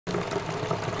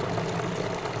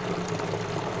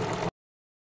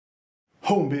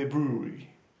Home Beer Brewery.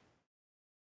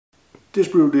 This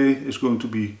brew day is going to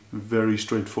be very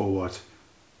straightforward.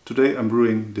 Today I'm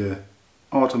brewing the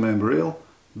Autumn Amber Ale,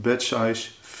 batch size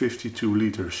 52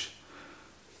 liters.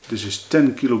 This is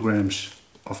 10 kilograms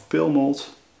of pale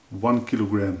malt, 1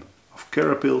 kilogram of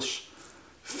carapils,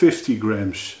 50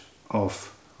 grams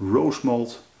of rose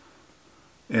malt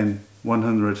and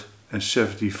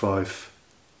 175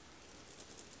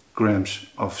 grams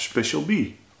of special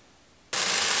B.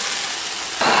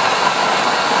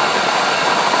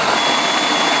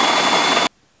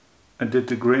 I did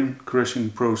the grain crushing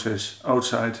process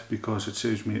outside because it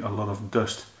saves me a lot of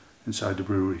dust inside the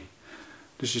brewery.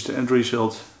 This is the end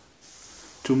result.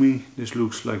 To me this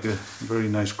looks like a very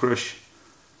nice crush.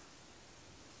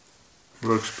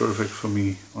 Works perfect for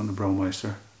me on the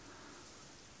Braumeister.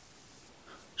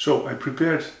 So I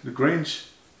prepared the grains.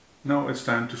 Now it's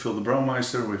time to fill the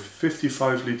Braumeister with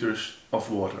 55 liters of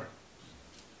water.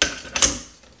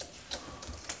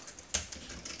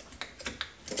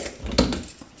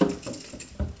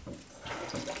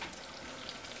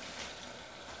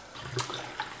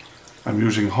 I'm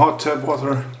using hot tap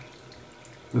water.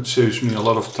 That saves me a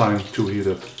lot of time to heat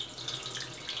up.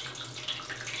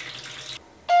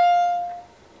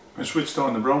 I switched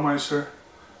on the Braumeister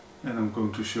and I'm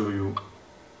going to show you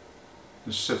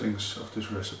the settings of this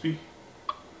recipe.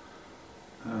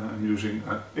 I'm using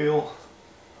an ale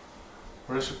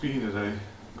recipe that I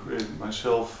created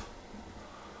myself.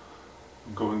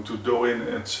 I'm going to dough in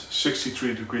at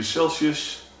 63 degrees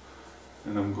Celsius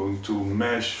and I'm going to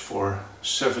mash for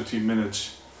 70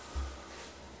 minutes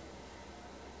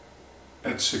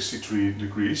at 63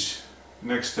 degrees.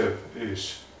 Next step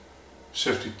is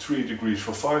 73 degrees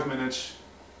for 5 minutes.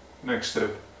 Next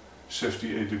step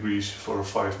 78 degrees for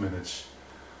 5 minutes.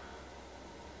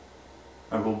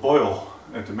 I will boil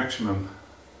at the maximum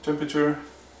temperature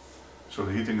so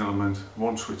the heating element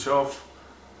won't switch off.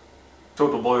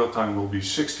 Total boil time will be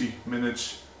 60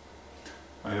 minutes.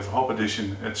 I have hop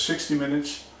addition at 60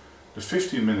 minutes. The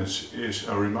 15 minutes is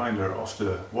a reminder of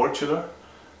the wort chiller.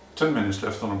 10 minutes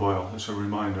left on a boil is a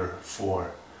reminder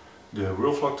for the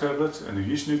Wilflock tablet and the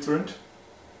yeast nutrient.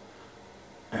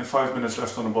 And 5 minutes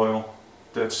left on a boil,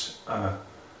 that's a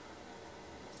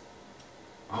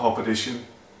hop addition.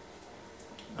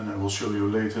 And I will show you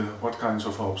later what kinds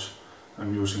of hops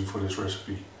I'm using for this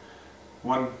recipe.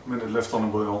 1 minute left on a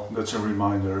boil, that's a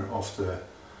reminder of the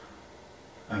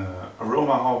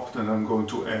aroma hop that I'm going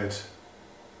to add.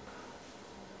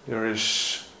 There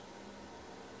is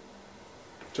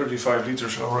 35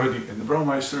 liters already in the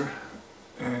Braumeister,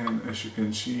 and as you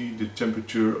can see the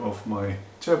temperature of my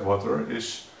tap water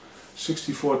is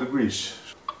 64 degrees.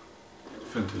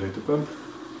 Ventilate the pump.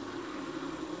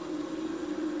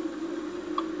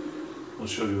 I'll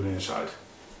show you the inside.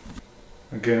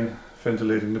 Again,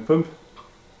 ventilating the pump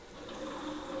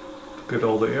to get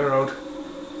all the air out.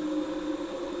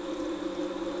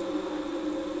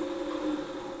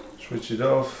 Switch it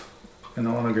off and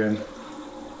on again.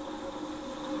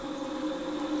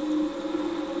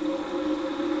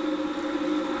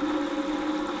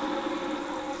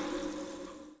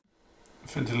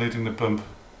 Ventilating the pump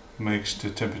makes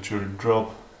the temperature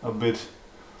drop a bit.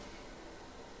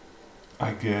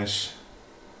 I guess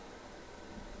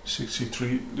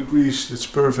 63 degrees, that's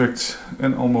perfect,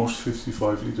 and almost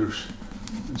 55 liters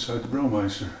inside the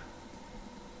Braumeister.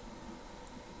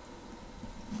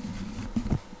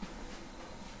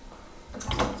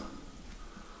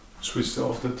 Switched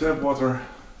off the tap water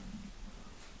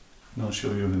and I'll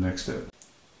show you the next step.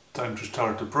 Time to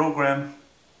start the program.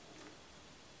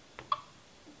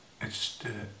 It's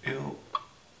the ale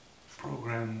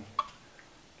program.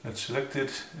 Let's select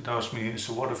it. It asks me, is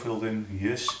the water filled in?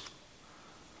 Yes.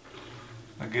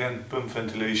 Again, pump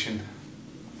ventilation.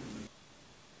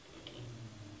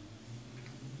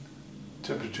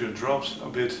 Temperature drops a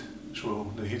bit,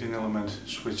 so the heating element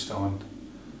switched on.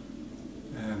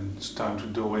 And it's time to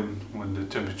dough in when the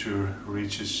temperature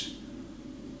reaches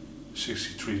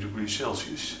 63 degrees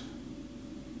Celsius.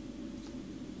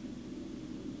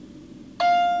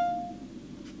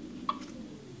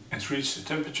 It's reached the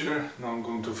temperature, now I'm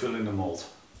going to fill in the malt.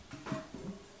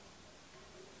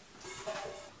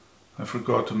 I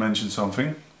forgot to mention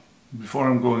something. Before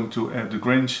I'm going to add the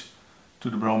grains to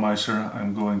the Braumeister,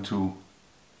 I'm going to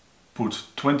put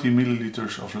 20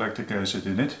 milliliters of lactic acid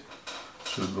in it.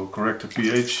 So it will correct the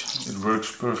pH. It works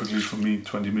perfectly for me,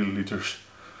 20 milliliters.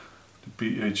 The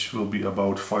pH will be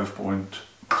about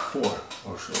 5.4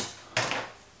 or so.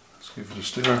 Let's give it a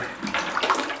stir.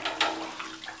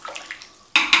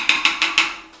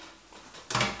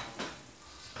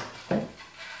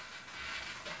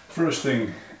 First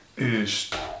thing is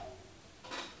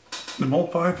the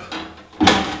malt pipe.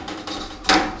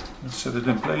 Let's set it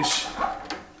in place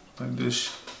like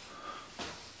this.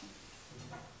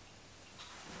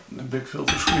 The big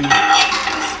filter screen.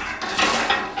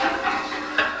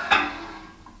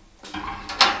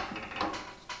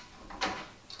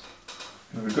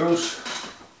 Here it goes.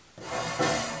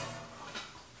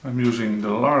 I'm using the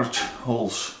large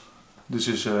holes. This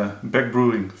is a back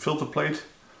brewing filter plate,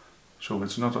 so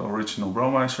it's not the original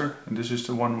Braumeister, and this is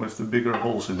the one with the bigger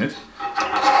holes in it.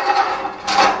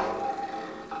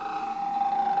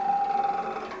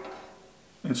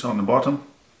 It's on the bottom.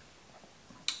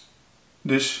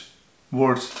 This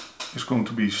wort is going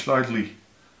to be slightly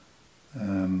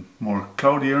more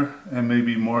cloudier and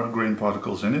maybe more grain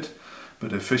particles in it,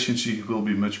 but efficiency will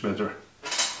be much better.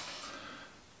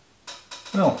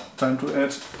 Well, time to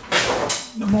add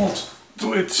the malt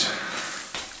to it.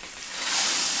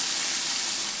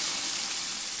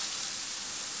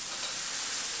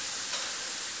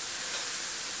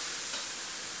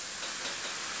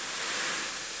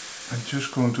 I'm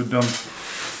just going to dump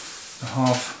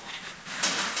half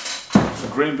of the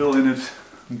grain bill in it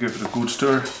and give it a good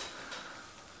stir.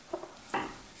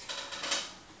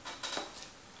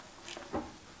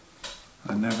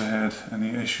 I never had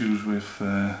any issues with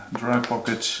dry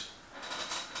pockets.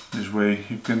 This way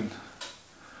you can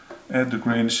add the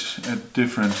grains at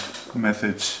different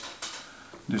methods.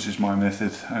 This is my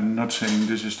method. I'm not saying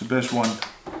this is the best one,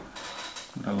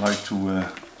 but I like to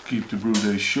keep the brew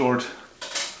days short.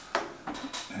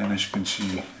 And as you can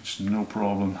see, it's no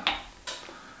problem.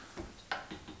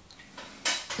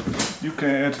 You can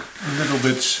add little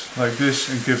bits like this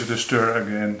and give it a stir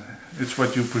again. It's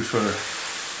what you prefer.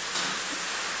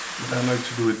 But I like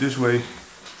to do it this way.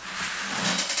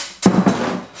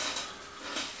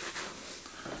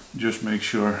 Just make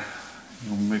sure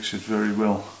you mix it very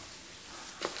well.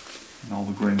 And all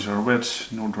the grains are wet,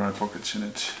 no dry pockets in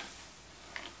it.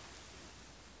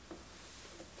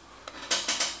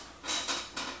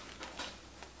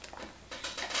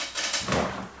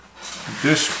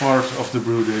 This part of the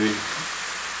brew day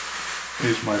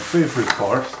is my favorite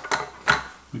part,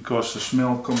 because the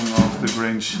smell coming off the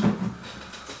grains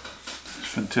is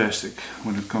fantastic.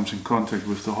 When it comes in contact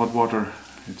with the hot water,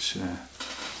 it's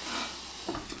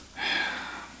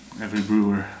every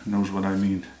brewer knows what I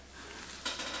mean,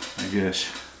 I guess.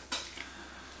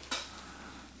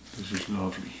 This is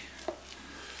lovely.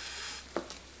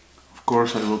 Of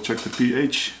course I will check the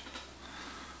pH.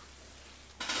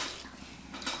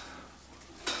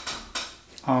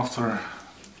 After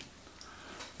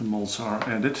the malts are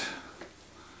added,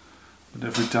 but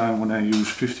every time when I use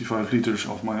 55 liters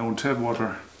of my own tap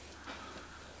water,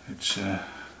 it's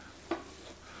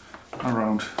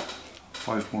around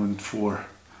 5.4 or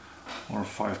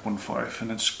 5.5,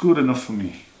 and it's good enough for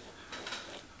me.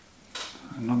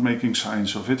 I'm not making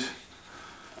science of it.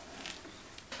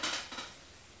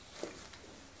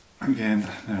 Again,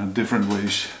 there are different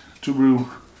ways to brew.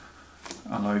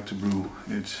 I like to brew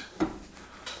it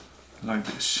like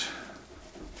this.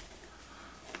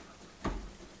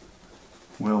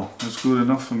 Well, that's good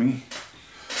enough for me.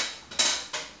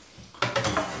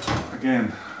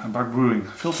 Again, a back brewing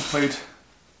filter plate.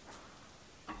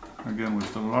 Again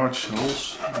with the large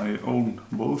holes. I own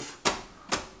both.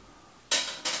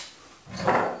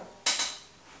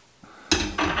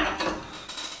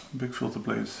 Big filter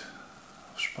plate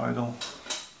of Speidel.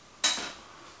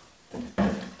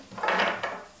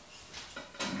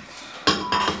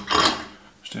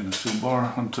 Stainless steel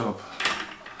bar on top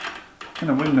and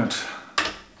a wing nut.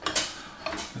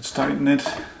 Let's tighten it.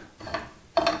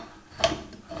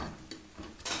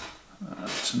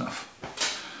 That's enough.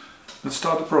 Let's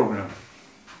start the program.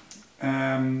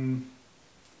 I'm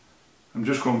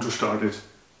just going to start it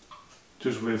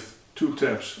just with 2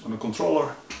 taps on the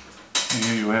controller, and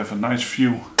here you have a nice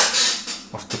view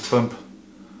of the pump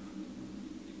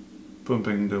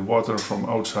pumping the water from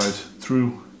outside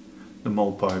through the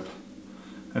malt pipe.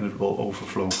 And it will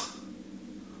overflow.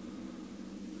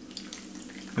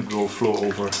 It will flow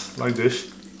over like this.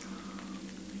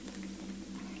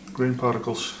 Grain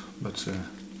particles, but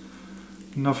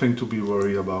nothing to be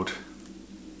worried about.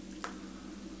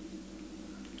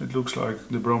 It looks like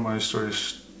the Braumeister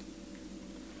is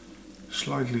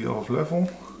slightly off level,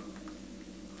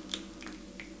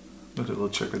 but I will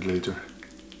check it later.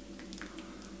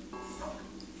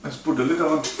 Let's put the lid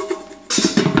on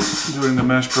during the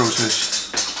mash process.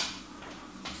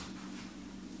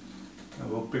 I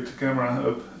will pick the camera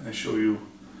up and show you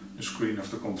the screen of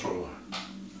the controller.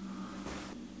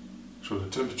 So the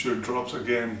temperature dropped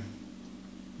again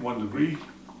 1 degree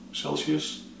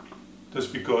Celsius. That's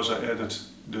because I added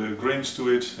the grains to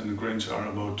it, and the grains are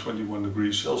about 21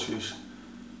 degrees Celsius,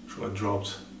 so I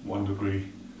dropped 1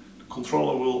 degree. The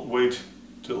controller will wait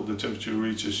till the temperature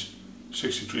reaches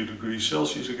 63 degrees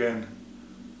Celsius again.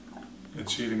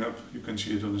 It's heating up, you can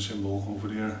see it on the symbol over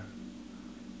there.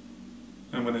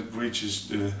 And when it reaches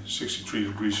the 63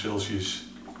 degrees Celsius,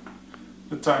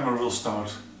 the timer will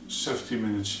start 70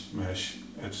 minutes mash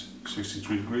at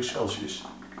 63 degrees Celsius.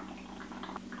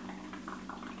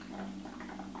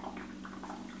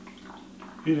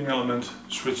 Heating element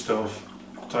switched off,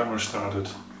 timer started,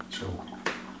 so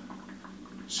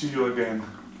see you again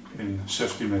in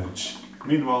 70 minutes.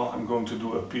 Meanwhile, I'm going to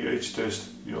do a pH test.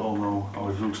 You all know how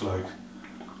it looks like.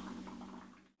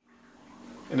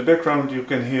 In the background you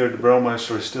can hear the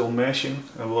Braumeister is still mashing.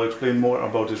 I will explain more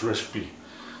about this recipe.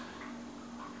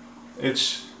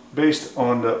 It's based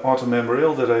on the autumn amber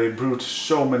ale that I brewed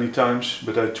so many times,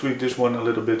 but I tweaked this one a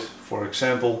little bit. For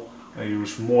example, I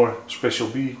use more special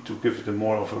B to give it a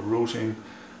more of a roasting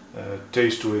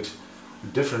taste to it, a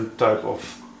different type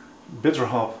of bitter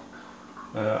hop.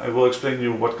 I will explain to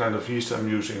you what kind of yeast I'm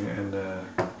using and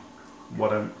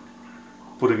what I'm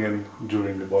putting in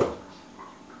during the boil.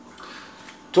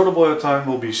 Total boil time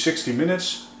will be 60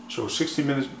 minutes, so 60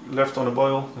 minutes left on the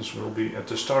boil. This will be at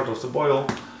the start of the boil.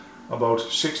 About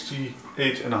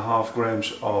 68.5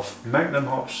 grams of magnum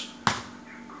hops.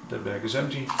 The bag is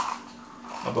empty.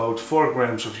 About 4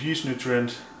 grams of yeast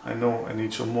nutrient. I know I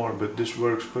need some more, but this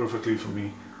works perfectly for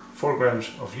me. 4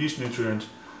 grams of yeast nutrient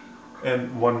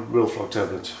and 1 Wilflock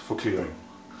tablet for clearing.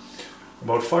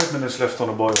 About 5 minutes left on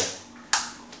the boil.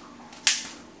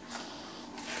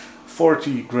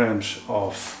 40 grams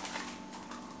of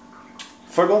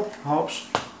Fuggle hops,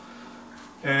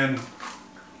 and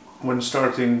when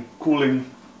starting cooling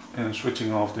and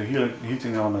switching off the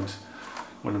heating element,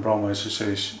 when the Braumeister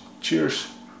says cheers,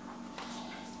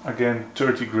 again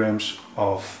 30 grams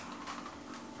of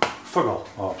Fuggle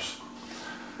hops.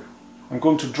 I'm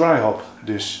going to dry hop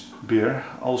this beer.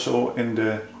 Also in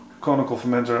the conical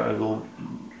fermenter I will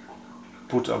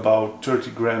put about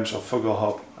 30 grams of Fuggle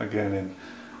hop again in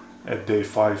at day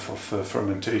 5 of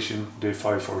fermentation, day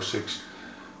 5 or 6,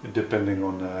 depending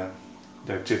on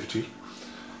the activity.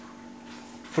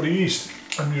 For the yeast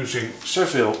I'm using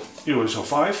Speidel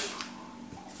USO5.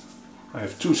 I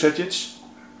have 2 sachets,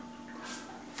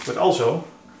 but also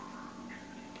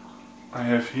I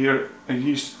have here a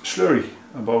yeast slurry,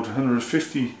 about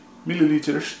 150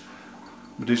 milliliters.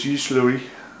 But this yeast slurry,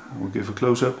 I will give a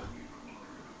close-up,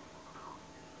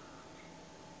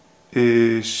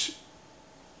 is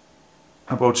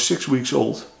about 6 weeks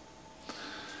old,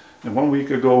 and 1 week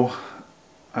ago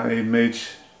I made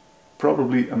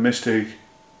probably a mistake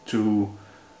to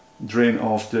drain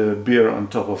off the beer on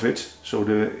top of it, so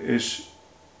there is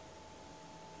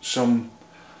some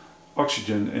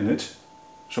oxygen in it.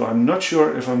 So I'm not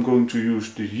sure if I'm going to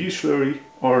use the yeast slurry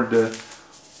or the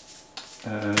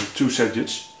 2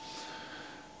 sachets.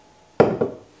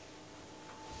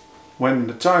 When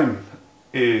the time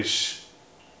is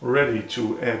ready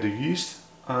to add the yeast,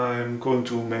 I'm going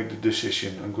to make the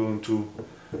decision. I'm going to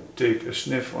take a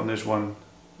sniff on this one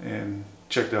and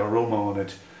check the aroma on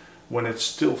it. When it's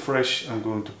still fresh, I'm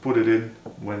going to put it in.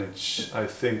 When I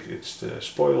think it's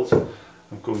spoiled,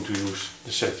 I'm going to use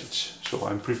the sachets. So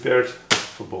I'm prepared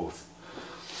for both.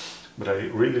 But I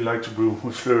really like to brew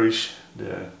with slurries.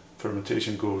 The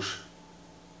fermentation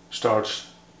starts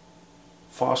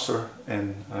faster,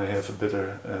 and I have a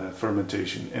better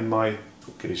fermentation in my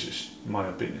cases, in my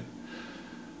opinion.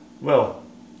 Well,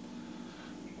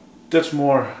 that's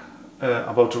more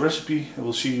about the recipe. I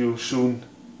will see you soon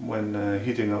when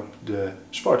heating up the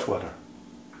sparge water.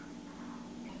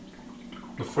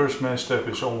 The first mash step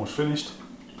is almost finished.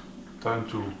 Time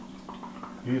to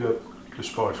heat up the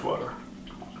sparge water.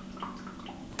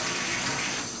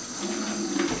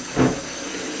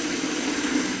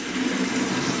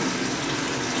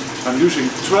 I'm using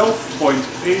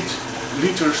 12.8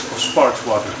 liters of sparge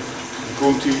water. I'm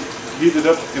going to heat it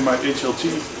up in my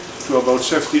HLT to about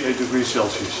 78 degrees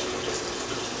Celsius.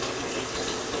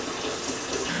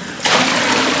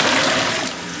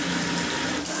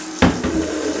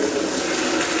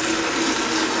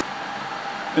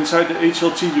 Inside the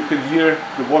HLT you can hear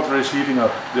the water is heating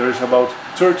up. There is about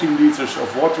 13 liters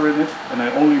of water in it, and I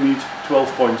only need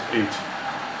 12.8.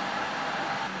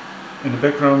 In the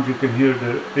background you can hear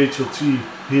the HLT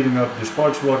heating up the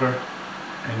sparge water,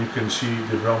 and you can see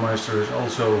the Braumeister is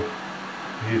also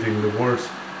heating the wort.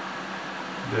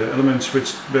 The element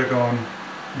switched back on.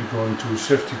 We're going to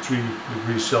 73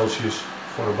 degrees Celsius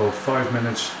for about 5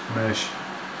 minutes mash.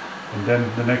 And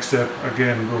then the next step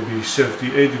again will be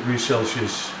 78 degrees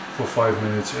Celsius for 5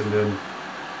 minutes, and then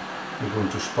we're going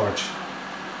to sparge.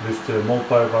 Lift the malt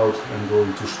pipe out and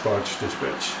going to sparge this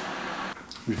batch.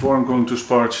 Before I'm going to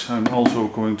sparge, I'm also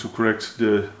going to correct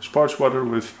the sparge water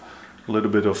with a little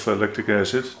bit of lactic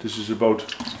acid. This is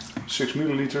about 6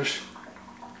 milliliters.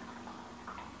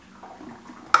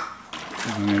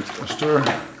 Giving it a stir.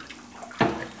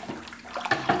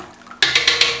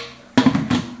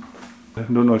 I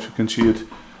don't know if you can see it.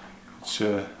 It's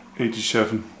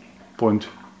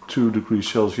 87.2 degrees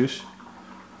Celsius.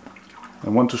 I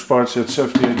want to sparge at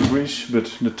 78 degrees,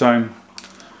 but the time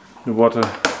the water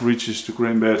reaches the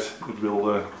grain bed, it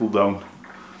will cool down.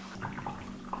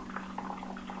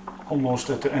 Almost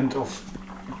at the end of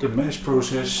the mash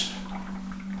process.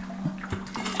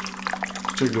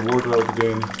 Check the water out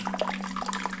again.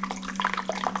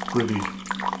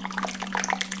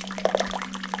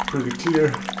 Pretty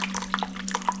clear.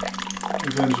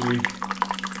 Eventually,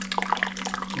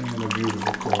 and a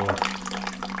beautiful color.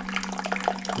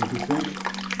 Don't you think?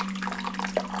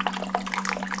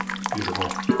 Beautiful.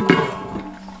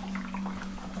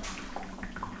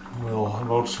 Well,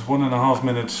 about 1.5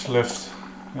 minutes left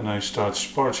and I start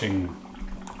sparging.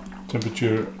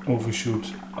 Temperature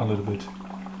overshoot a little bit.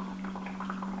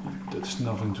 That's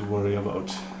nothing to worry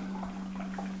about.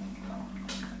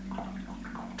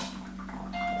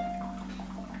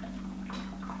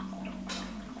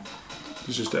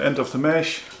 This is the end of the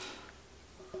mash.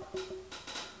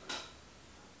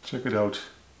 Check it out.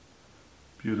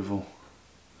 Beautiful.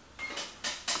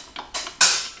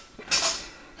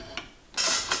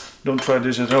 Don't try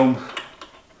this at home.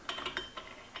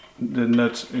 The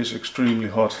nut is extremely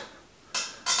hot.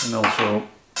 And also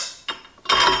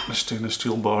the stainless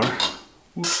steel bar.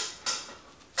 Oops.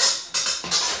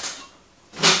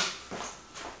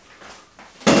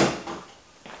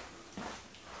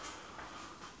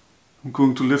 I'm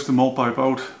going to lift the malt pipe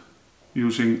out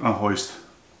using a hoist.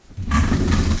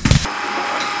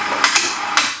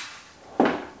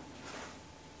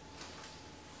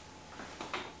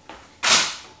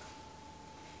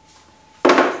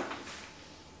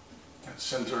 Let's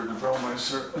center the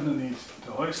Braumeister underneath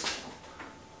the hoist.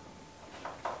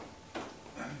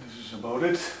 And this is about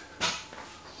it.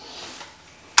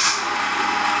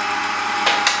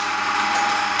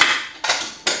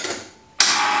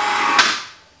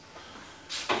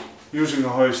 Using a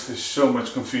hoist is so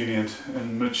much convenient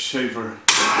and much safer.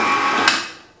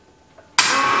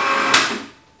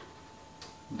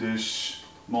 This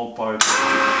malt pipe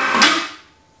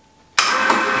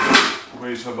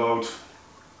weighs about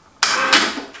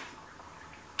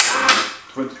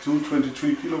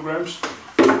 22-23 kilograms,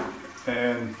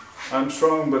 and I'm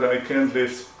strong, but I can't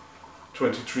lift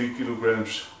 23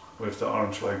 kilograms with the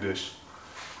arms like this.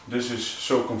 This is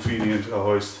so convenient, a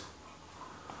hoist.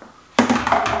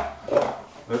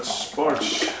 Let's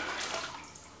sparge.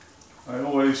 I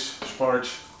always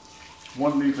sparge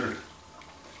 1 liter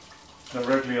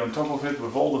directly on top of it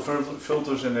with all the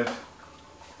filters in it.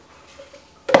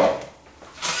 Then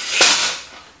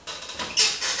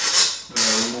I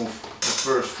remove the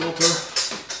first filter.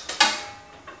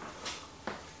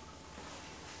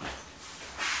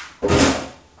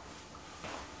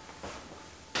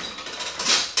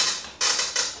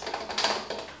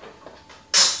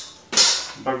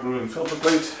 Back brewing filter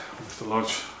plate with the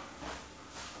large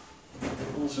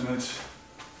holes in it.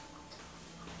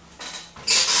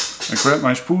 I grab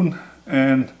my spoon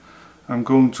and I'm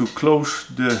going to close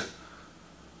the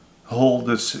hole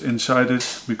that's inside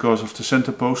it because of the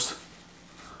center post.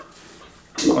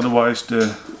 Otherwise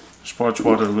the sparge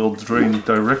water will drain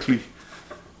directly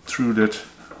through that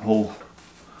hole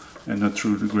and not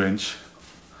through the grains.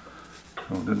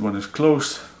 So that one is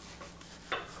closed.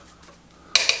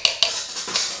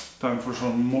 Time for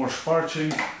some more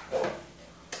sparging.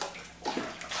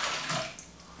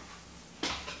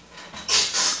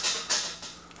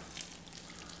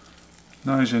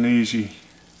 Nice and easy.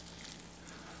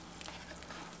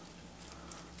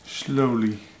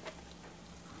 Slowly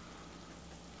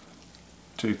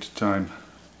take the time.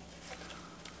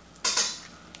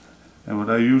 And what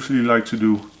I usually like to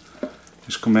do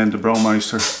is command the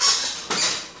Braumeister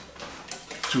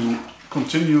to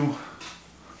continue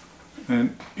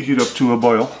and heat up to a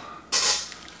boil,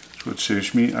 so it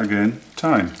saves me again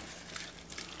time.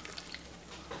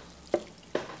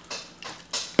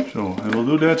 So I will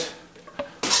do that.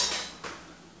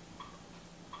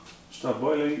 Start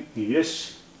boiling,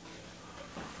 yes.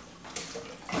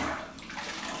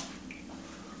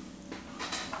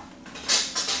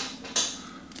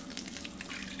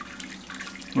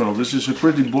 Well, this is a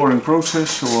pretty boring process,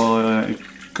 so I'll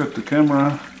cut the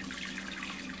camera.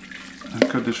 I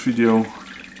cut this video,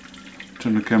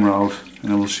 turn the camera out,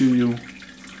 and I will see you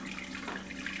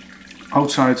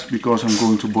outside because I'm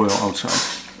going to boil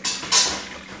outside.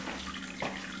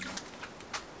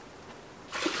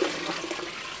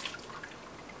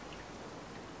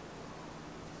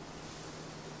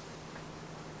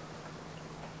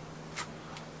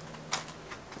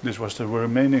 This was the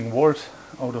remaining wort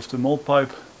out of the mold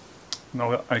pipe.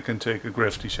 Now I can take a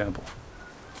gravity sample.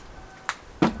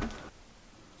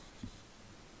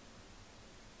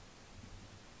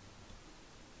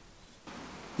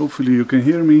 Hopefully you can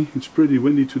hear me. It's pretty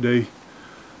windy today.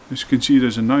 As you can see,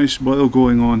 there's a nice boil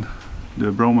going on.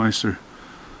 The Braumeister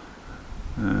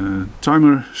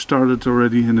timer started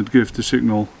already, and it gives the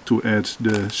signal to add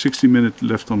the 60 minutes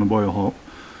left on the boil hop.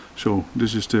 So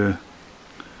this is the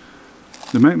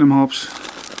Magnum hops,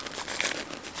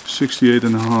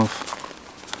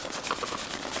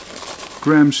 68.5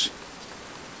 grams.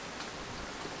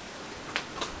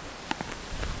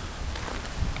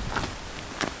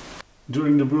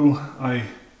 During the brew, I'm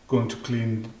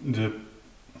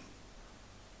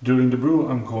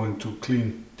going to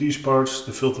clean these parts,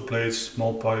 the filter plates,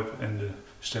 mold pipe and the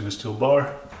stainless steel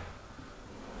bar.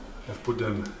 I've put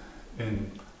them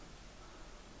in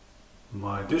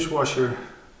my dishwasher,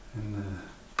 and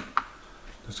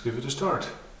let's give it a start.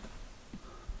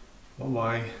 Bye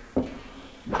bye.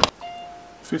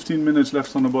 15 minutes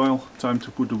left on the boil, time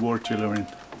to put the wort chiller in.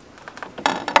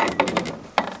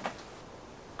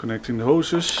 Connecting the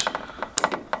hoses,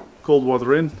 cold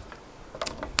water in,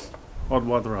 hot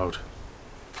water out.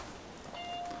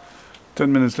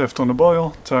 10 minutes left on the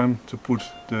boil, time to put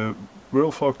the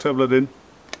Whirlfog tablet in.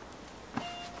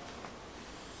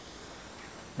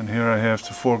 And here I have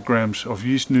the 4 grams of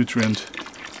yeast nutrient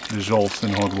dissolved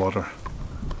in hot water.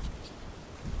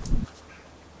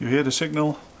 You hear the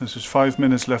signal, this is 5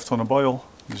 minutes left on the boil.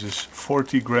 This is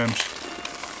 40 grams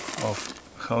of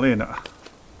galena.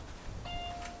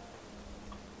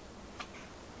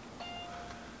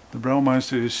 The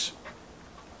Braumeister is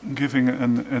giving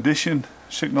an addition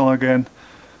signal again,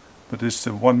 but it's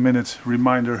the 1 minute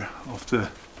reminder of the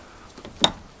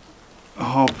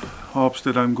hops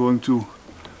that I'm going to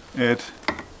add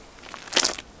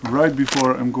right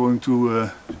before I'm going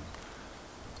to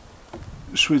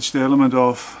switch the element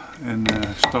off and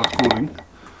start cooling.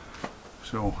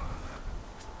 So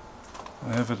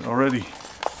I have it already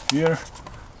here,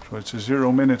 so it's a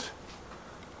 0 minute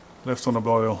left on the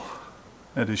boil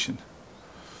addition.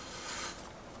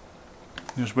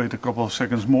 Just wait a couple of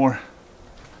seconds more.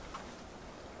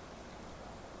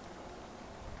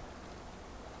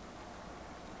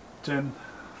 Ten,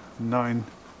 9,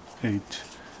 8,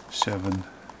 7,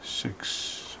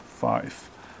 6, 5,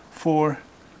 4,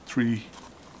 3,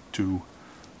 2,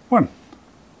 1.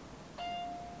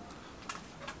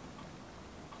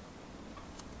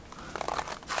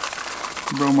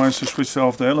 The Braumeister switched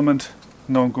off the element.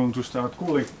 Now I'm going to start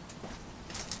cooling.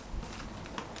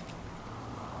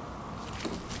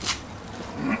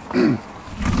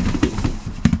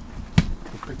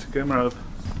 Pick the camera up.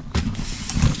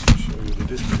 I'll show you the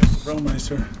display of the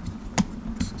Braumeister.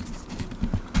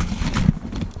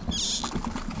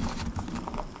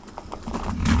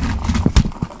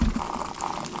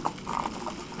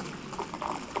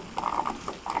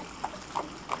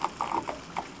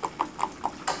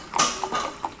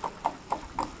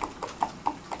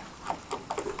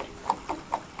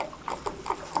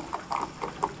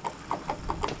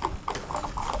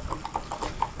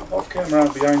 Off camera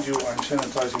behind you, I'm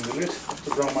sanitizing the lid of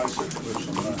the Braumeister with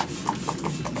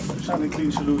some sandy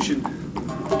clean solution.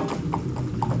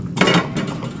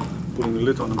 Putting the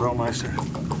lid on the Braumeister,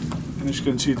 and as you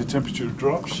can see the temperature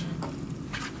drops.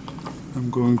 I'm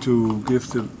going to give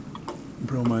the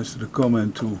Braumeister the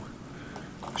command to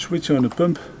switch on the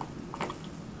pump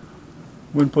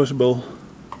when possible.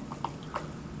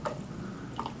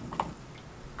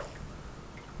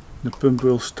 The pump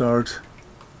will start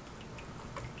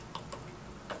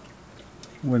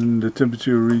when the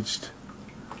temperature reached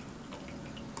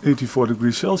 84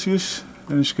 degrees Celsius,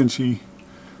 and as you can see,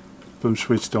 pump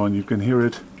switched on. You can hear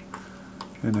it,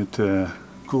 and it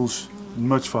cools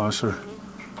much faster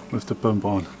with the pump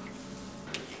on.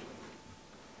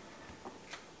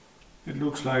 It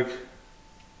looks like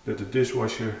that the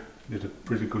dishwasher did a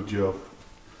pretty good job.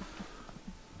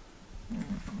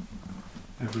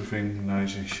 Everything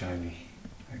nice and shiny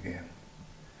again.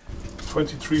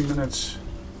 23 minutes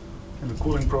in the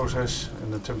cooling process,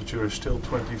 and the temperature is still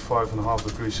 25.5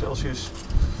 degrees Celsius.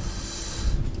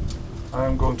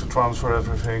 I'm going to transfer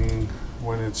everything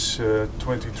when it's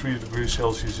 23 degrees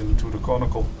Celsius into the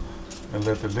conical and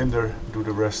let the linder do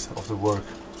the rest of the work.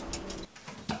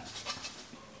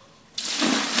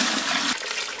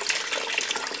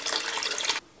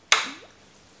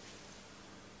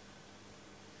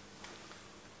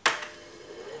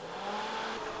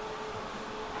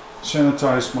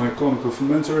 sanitized my conical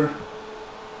fermenter,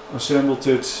 assembled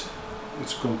it,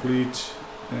 it's complete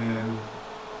and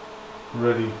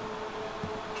ready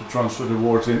to transfer the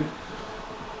wort in.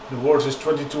 The wort is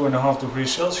 22.5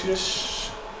 degrees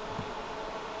Celsius.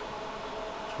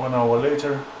 It's 1 hour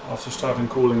later, after starting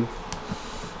cooling.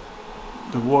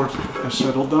 The wort has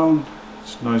settled down,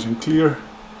 it's nice and clear.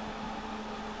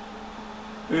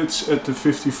 It's at the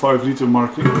 55 liter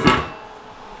marking,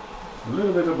 a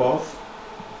little bit above.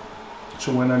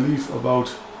 So when I leave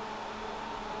about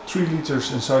 3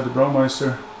 liters inside the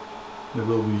Braumeister, there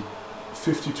will be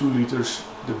 52 liters,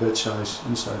 the batch size,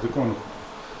 inside the conical.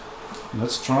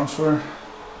 Let's transfer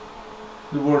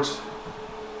the wort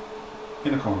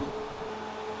in a conical.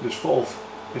 This valve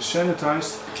is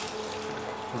sanitized,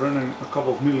 running a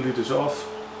couple of milliliters off,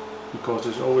 because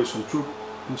there's always some troop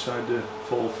inside the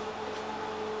valve.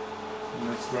 And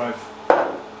let's drive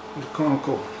the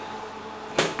conical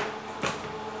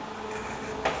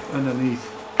underneath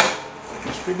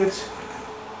the spigot.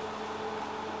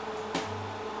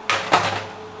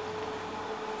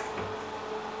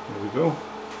 There we go.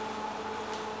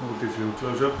 I will give you a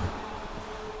close up.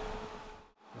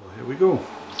 Well, here we go.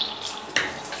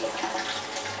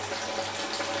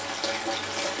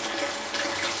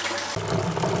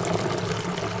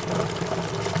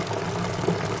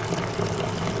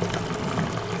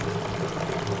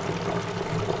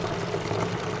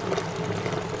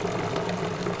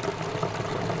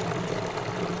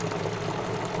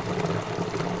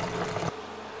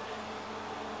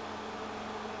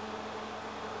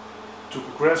 Took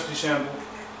a gravity sample.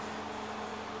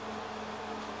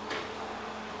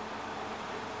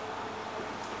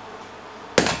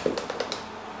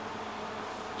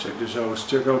 Check this out,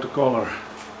 check out the color.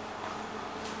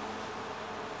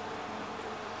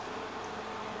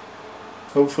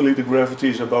 Hopefully the gravity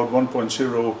is about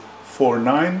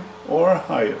 1.049 or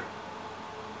higher.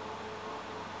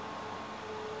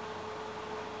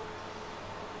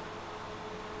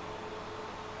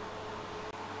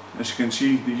 As you can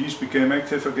see, the yeast became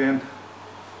active again.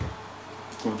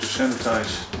 I'm going to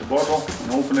sanitize the bottle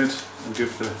and open it and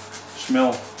give the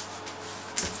smell.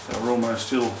 The aroma is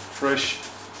still fresh.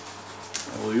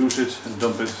 I will use it and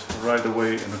dump it right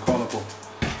away in the conical.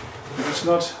 If it's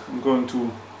not, I'm going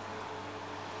to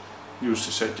use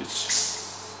the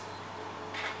sachets.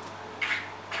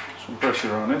 Some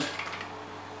pressure on it.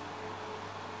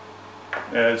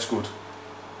 Yeah, it's good,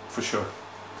 for sure.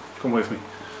 Come with me.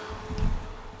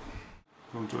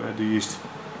 I'm going to add the yeast.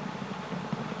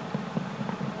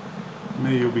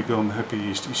 May you become happy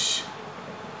yeasties.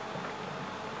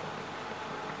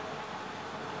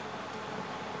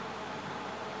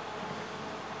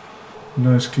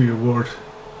 Nice clear wort.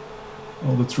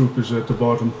 All the troop is at the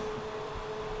bottom.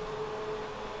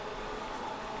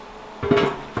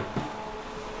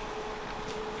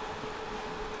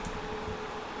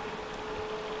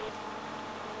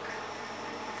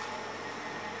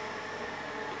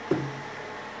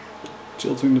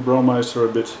 Tilting the Braumeister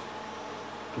a bit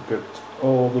to get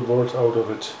all the wort out of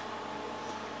it.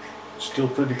 It's still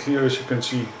pretty clear, as you can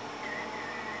see.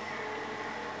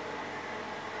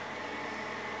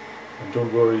 And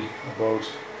don't worry about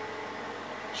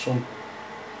some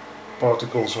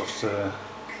particles of the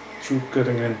troop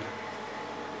getting in.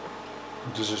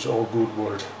 This is all good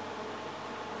wort.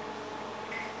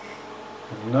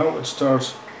 And now it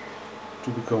starts to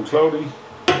become cloudy.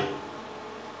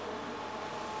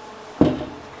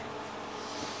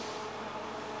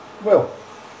 Well,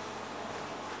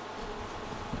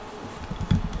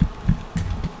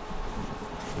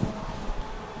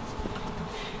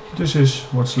 this is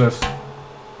what's left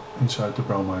inside the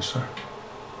Braumeister.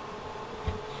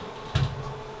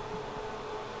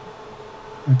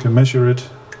 I can measure it.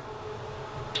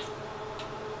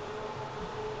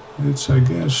 It's, I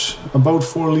guess, about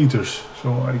 4 liters.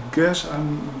 So I guess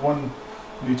I'm 1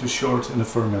 liter short in the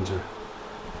fermenter.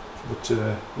 But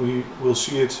we will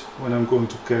see it when I'm going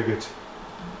to keg it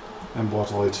and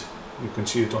bottle it. You can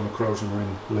see it on the Krausen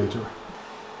ring later.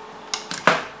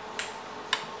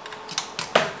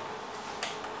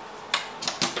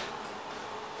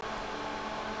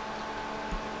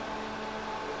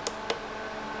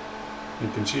 You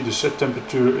can see the set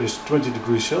temperature is 20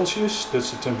 degrees Celsius.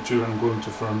 That's the temperature I'm going to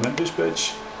ferment this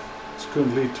batch. It's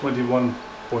currently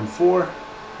 21.4,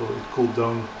 so it cooled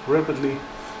down rapidly.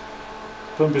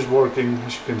 Pump is working,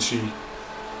 as you can see.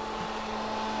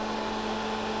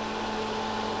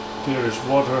 There is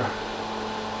water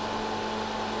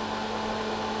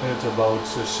at about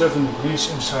 7 degrees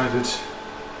inside it.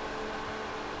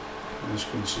 As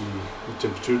you can see, the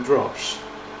temperature drops.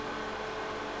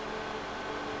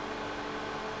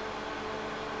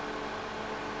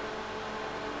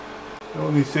 The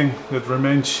only thing that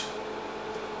remains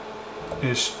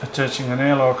is attaching an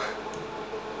airlock.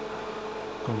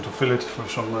 Going to fill it for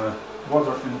some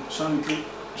water and sanitary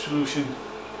solution.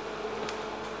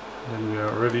 Then we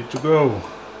are ready to go.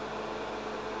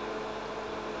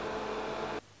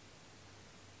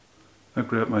 I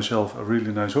grabbed myself a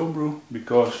really nice homebrew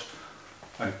because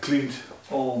I cleaned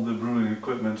all the brewing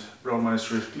equipment.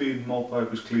 Braumeister is clean, malt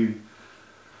pipe is clean,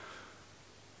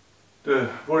 the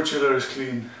wort chiller is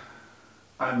clean.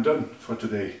 I'm done for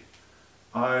today.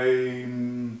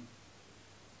 I'm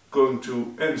going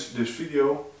to end this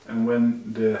video, and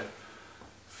when the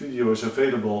video is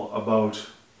available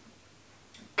about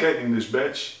canning this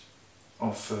batch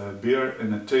of beer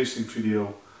and a tasting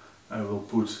video, I will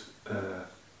put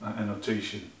an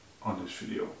annotation on this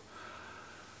video.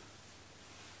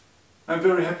 I'm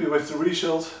very happy with the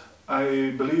result.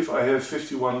 I believe I have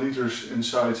 51 liters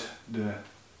inside the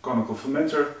conical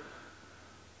fermenter.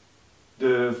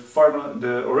 The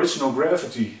original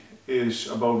gravity is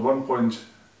about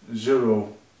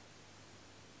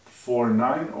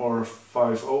 1.049 or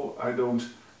 50, I don't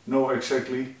know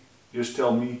exactly, just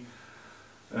tell me.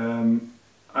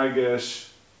 I guess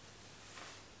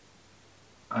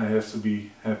I have to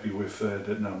be happy with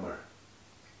that number.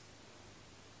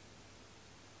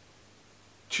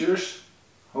 Cheers,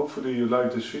 hopefully you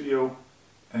like this video,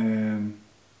 and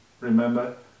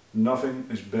remember, nothing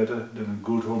is better than a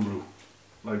good homebrew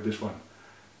like this one.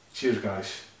 Cheers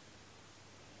guys.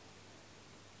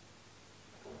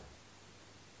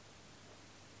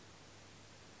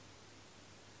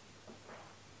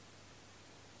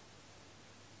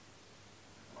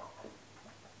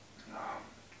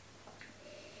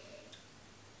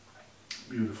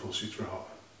 Beautiful citra hop.